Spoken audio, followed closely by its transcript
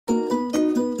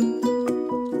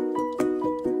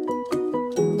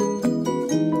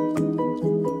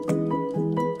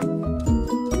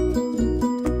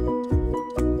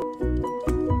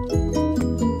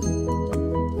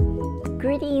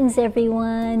Greetings,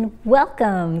 everyone.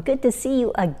 Welcome. Good to see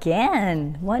you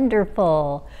again.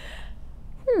 Wonderful.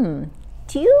 Do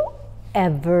you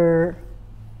ever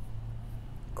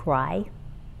cry?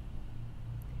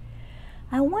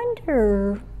 I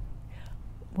wonder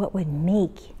what would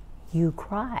make you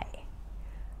cry.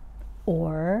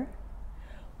 Or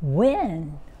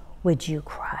when would you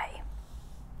cry?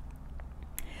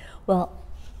 Well,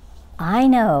 I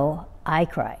know I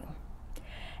cry.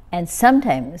 And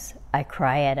sometimes I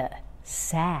cry at a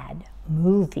sad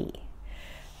movie.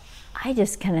 I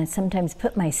just kind of sometimes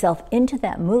put myself into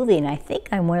that movie and I think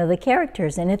I'm one of the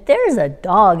characters. And if there's a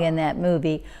dog in that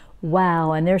movie,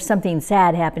 wow, and there's something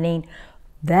sad happening,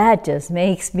 that just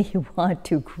makes me want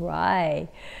to cry.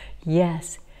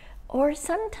 Yes. Or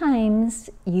sometimes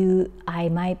I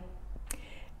might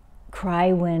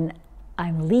cry when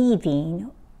I'm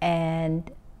leaving and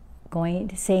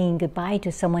saying goodbye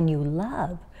to someone you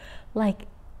love. Like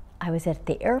I was at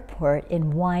the airport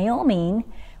in Wyoming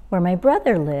where my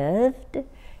brother lived,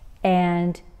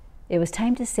 and it was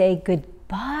time to say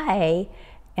goodbye,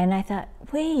 and I thought,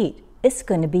 wait, it's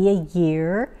going to be a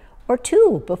year or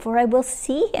two before I will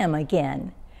see him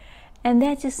again. And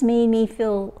that just made me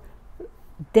feel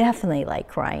definitely like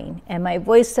crying, and my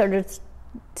voice started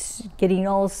getting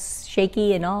all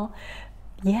shaky and all.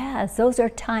 Yes, those are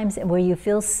times where you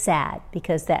feel sad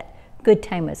because that good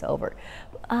time is over.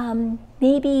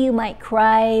 Maybe you might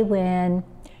cry when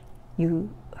you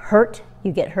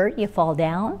get hurt, you fall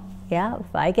down. Yeah,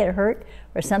 if I get hurt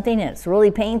or something and it's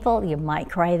really painful, you might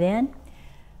cry then.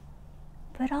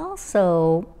 But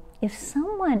also, if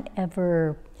someone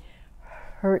ever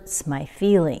hurts my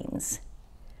feelings,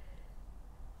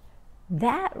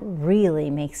 that really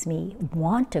makes me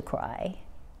want to cry.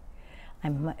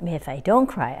 If I don't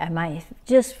cry, I might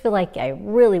just feel like I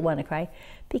really want to cry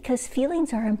because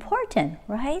feelings are important,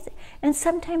 right? And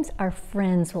sometimes our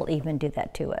friends will even do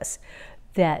that to us,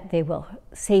 that they will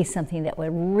say something that would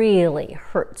really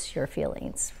hurts your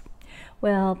feelings.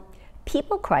 Well,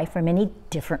 people cry for many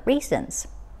different reasons.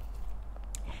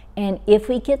 And if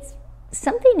we get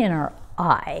something in our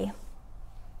eye,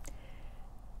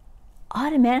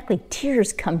 automatically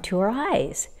tears come to our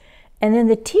eyes. And then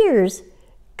the tears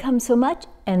come so much,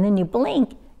 and then you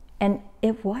blink and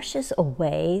it washes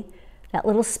away that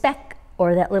little speck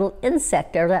or that little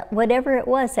insect or that whatever it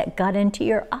was that got into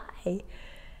your eye.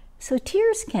 So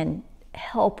tears can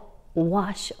help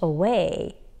wash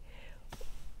away,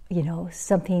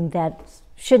 something that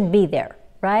shouldn't be there,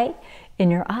 right,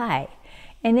 in your eye.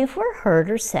 And if we're hurt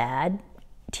or sad,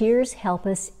 tears help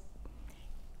us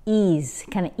ease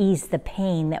the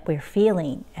pain that we're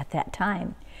feeling at that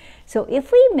time. So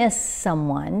if we miss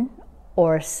someone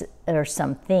or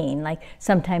something, like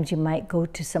sometimes you might go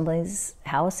to somebody's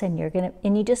house and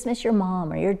you just miss your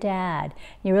mom or your dad,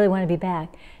 you really want to be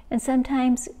back. And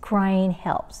sometimes crying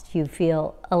helps you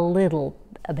feel a little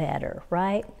better,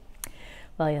 right?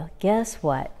 Well, guess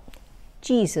what?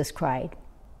 Jesus cried.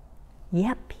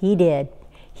 Yep, he did.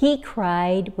 He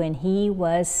cried when he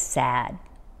was sad.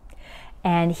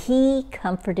 And he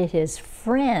comforted his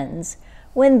friends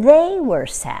when they were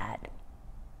sad.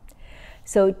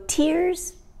 So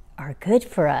tears are good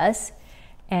for us,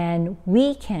 and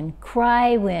we can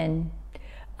cry when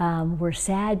we're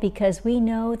sad because we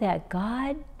know that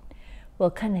God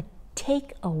will kind of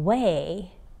take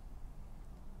away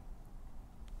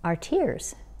our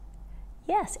tears.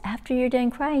 Yes, after you're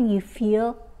done crying, you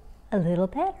feel a little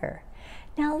better.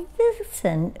 Now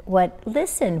listen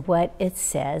what it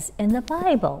says in the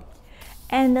Bible.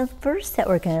 And the verse that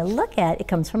we're going to look at, it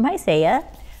comes from Isaiah.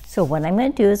 So what I'm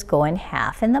going to do is go in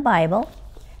half in the Bible,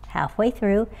 halfway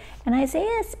through. And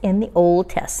Isaiah is in the Old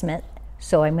Testament.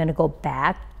 So I'm going to go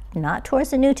back, not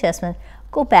towards the New Testament,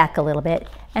 go back a little bit.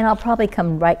 And I'll probably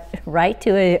come right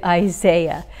to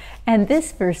Isaiah. And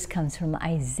this verse comes from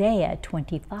Isaiah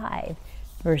 25,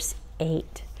 verse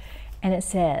 8. And it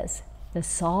says, "The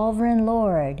sovereign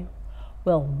Lord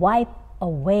will wipe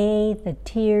away the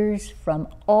tears from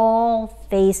all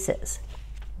faces."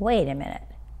 Wait a minute.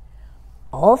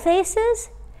 All faces?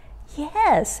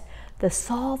 Yes, the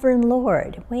sovereign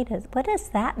Lord. Wait, what does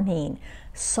that mean?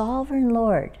 Sovereign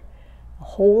Lord,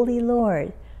 Holy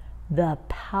Lord, the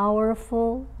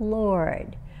powerful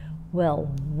Lord will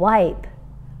wipe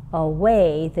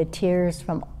away the tears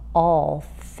from all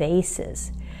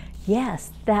faces.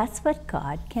 Yes, that's what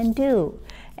God can do.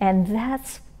 And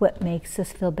that's what makes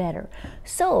us feel better.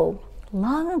 So,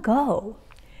 long ago,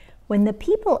 when the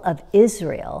people of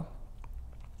Israel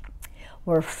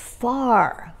were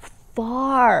far,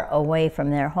 far away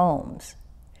from their homes,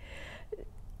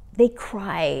 they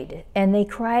cried, and they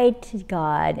cried to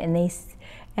God, and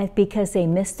because they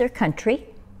missed their country,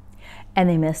 and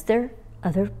they miss their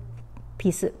other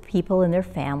people in their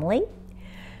family.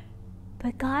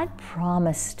 But God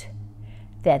promised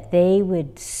that they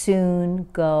would soon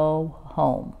go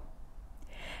home.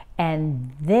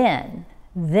 And then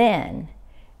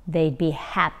they'd be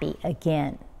happy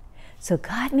again. So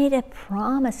God made a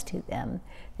promise to them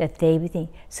that they would think.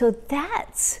 So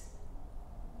that's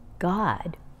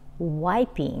God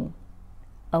wiping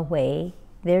away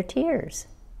their tears.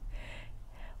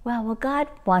 Well, God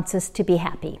wants us to be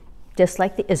happy, just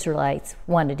like the Israelites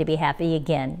wanted to be happy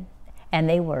again, and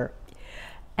they were.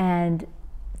 And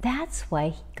that's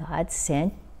why God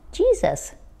sent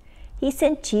Jesus. He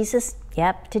sent Jesus,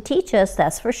 to teach us,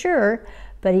 that's for sure,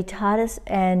 but he taught us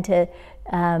and to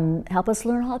help us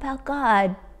learn all about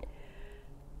God.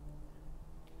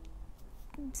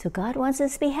 So God wants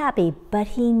us to be happy, but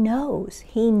he knows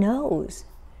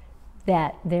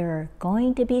that there are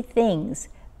going to be things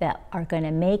that are going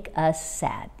to make us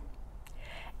sad.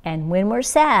 And when we're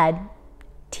sad,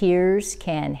 tears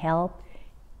can help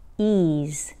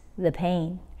ease the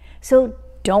pain. So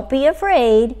don't be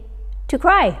afraid to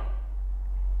cry.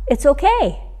 It's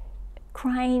okay.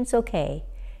 Crying's okay.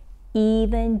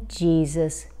 Even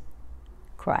Jesus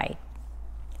cried.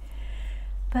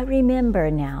 But remember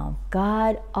now,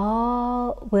 God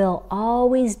will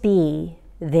always be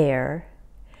there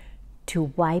to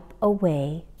wipe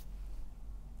away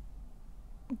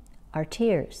our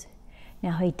tears.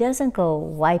 Now, he doesn't go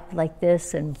wipe like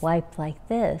this and wipe like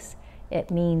this. It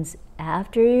means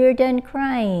after you're done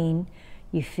crying,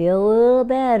 you feel a little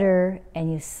better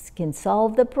and you can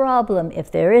solve the problem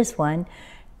if there is one,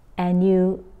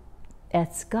 and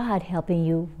that's God helping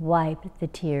you wipe the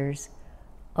tears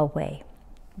away.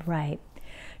 Right.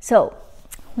 So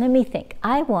let me think.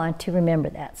 I want to remember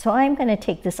that. So I'm going to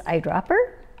take this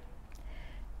eyedropper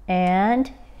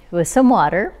and with some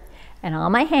water, and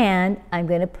on my hand I'm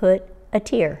going to put a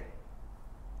tear.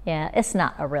 Yeah, it's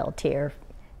not a real tear.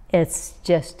 It's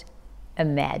just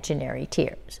imaginary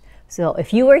tears. So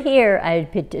if you were here,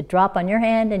 I'd put a drop on your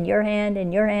hand and your hand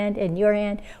and your hand and your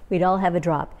hand. We'd all have a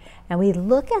drop. And we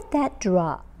look at that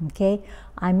drop, okay?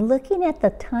 I'm looking at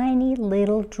the tiny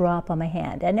little drop on my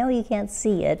hand. I know you can't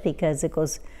see it because it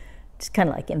goes, it's kind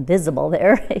of like invisible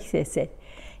there.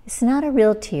 It's not a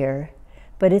real tear,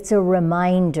 but it's a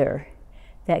reminder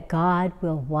that God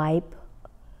will wipe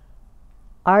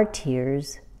our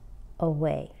tears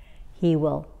away. He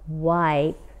will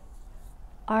wipe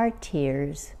our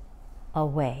tears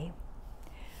away.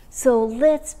 So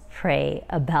let's pray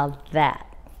about that.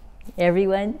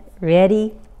 Everyone,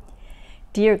 ready?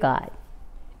 Dear God,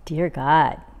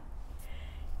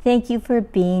 thank you for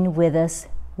being with us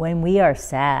when we are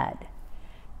sad.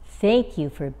 Thank you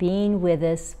for being with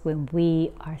us when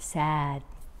we are sad.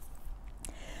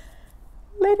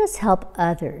 Let us help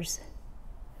others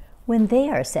when they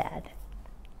are sad.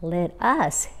 Let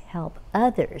us help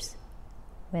others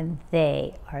when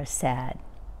they are sad.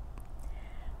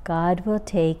 God will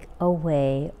take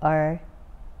away our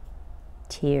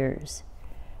tears.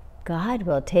 God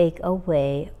will take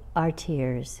away our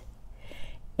tears.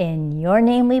 In your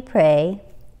name we pray.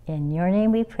 In your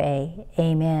name we pray.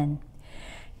 Amen.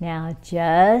 Now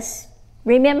just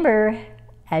remember,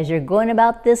 as you're going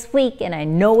about this week, and I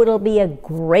know it'll be a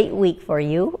great week for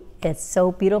you. It's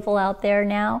so beautiful out there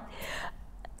now,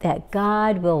 that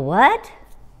God will what?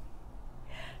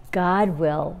 God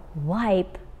will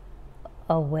wipe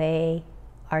away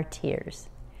our tears.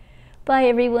 Bye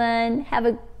everyone. Have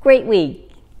a great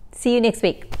week. See you next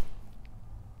week.